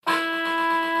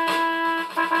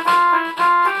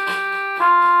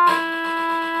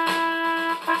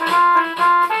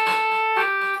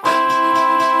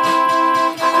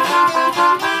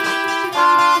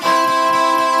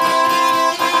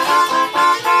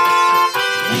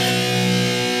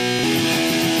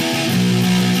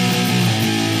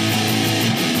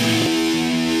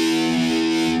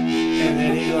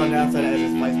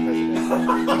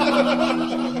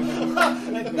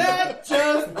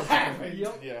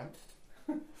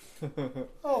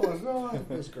Oh my God,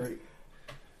 that's great.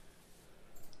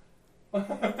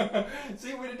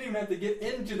 See, we didn't even have to get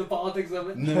into the politics of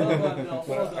it. No.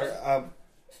 Well done.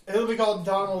 It'll be called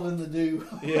Donald in the Dew.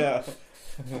 Yeah.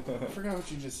 I forgot what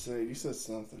you just said. You said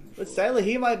something. But sadly,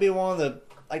 he might be one of the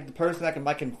the person that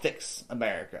can fix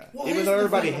America. Well, Even here's though the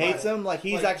everybody thing about hates it. him,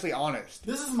 he's actually honest.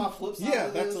 This is my flip side. Yeah,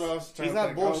 of that's this. what I was trying He's to not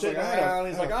think. I was bullshitting like, I around.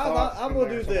 He's like, I'm going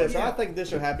to do this. I think this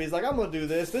should happen. He's like, I'm going to do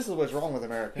this. This is what's wrong with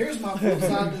America. Here's my flip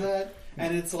side to that,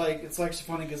 and it's actually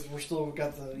funny because we're still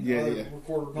got the other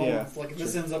recorder going. Yeah. It's like if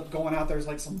this ends up going out there, it's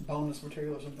like some bonus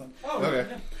material or something. Oh, Okay.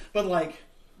 yeah. But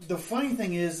the funny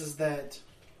thing is that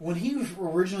when he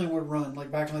originally would run,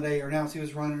 back in the day, or announce he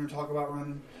was running or talk about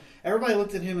running, everybody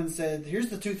looked at him and said, "Here's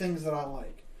the two things that I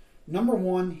like. Number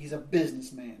one, he's a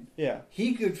businessman. Yeah.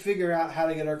 He could figure out how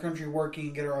to get our country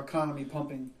working, get our economy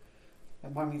pumping.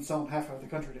 That might mean selling half of the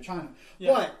country to China.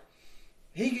 Yeah. But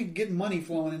he could get money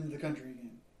flowing into the country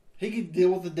again. He could deal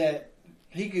with the debt.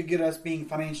 He could get us being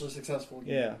financially successful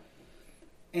again. Yeah.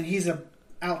 And he's an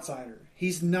outsider.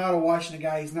 He's not a Washington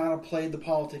guy. He's not a play the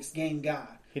politics game guy.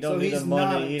 He don't need the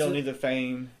money. He don't need the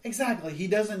fame. Exactly. He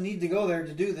doesn't need to go there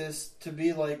to do this to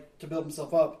be to build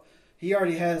himself up. He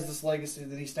already has this legacy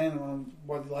that he's standing on,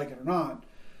 whether you like it or not.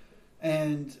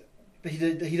 But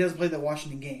he doesn't play the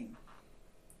Washington game.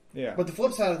 Yeah. But the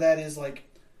flip side of that is I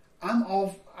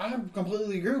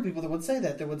completely agree with people that would say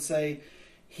that. That would say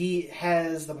he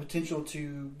has the potential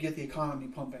to get the economy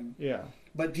pumping. Yeah.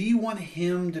 But do you want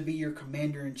him to be your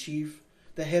commander in chief,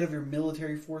 the head of your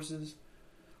military forces?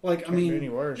 Can't be any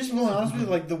worse. Just being honest with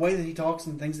you, the way that he talks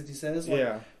and things that he says.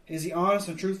 Is he honest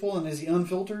and truthful, and is he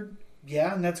unfiltered?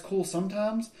 Yeah, and that's cool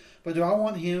sometimes. But do I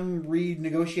want him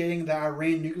renegotiating the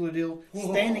Iran nuclear deal,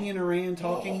 standing in Iran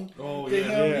talking to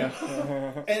him,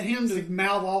 and him to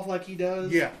mouth off like he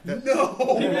does? Yeah.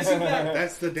 No.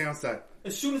 That's the downside.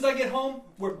 As soon as I get home,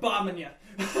 we're bombing you.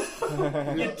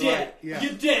 You're dead. Yeah.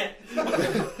 You're dead.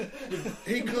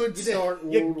 He could start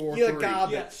World War You're III.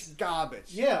 garbage. Yes. Garbage.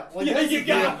 Yeah, You're garbage. You're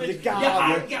You're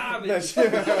garbage. hot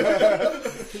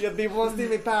garbage. You'll be one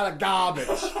steamy pile of garbage.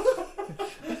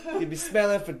 You'll be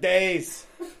smelling for days.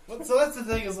 So that's the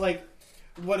thing is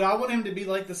would I want him to be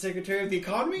the Secretary of the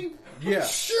Economy? Yeah.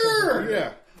 Sure.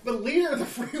 Yeah. But leader of the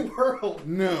free world.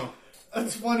 No.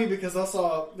 It's funny because I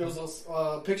saw there was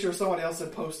a picture of somebody else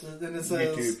that posted, and it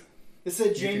says YouTube. it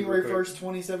said January real quick. 1st,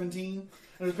 2017. And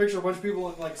there's a picture of a bunch of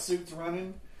people in suits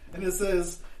running, and it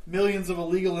says millions of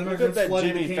illegal Look at immigrants that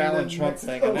flooded Jimmy to Canada Fallon and Trump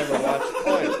thing. I Mexico. never watched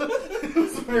it. It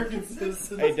was American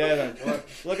citizens. Hey, Devin,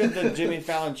 look at the Jimmy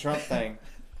Fallon Trump thing.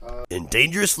 and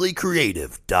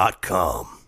dangerouslycreative.com.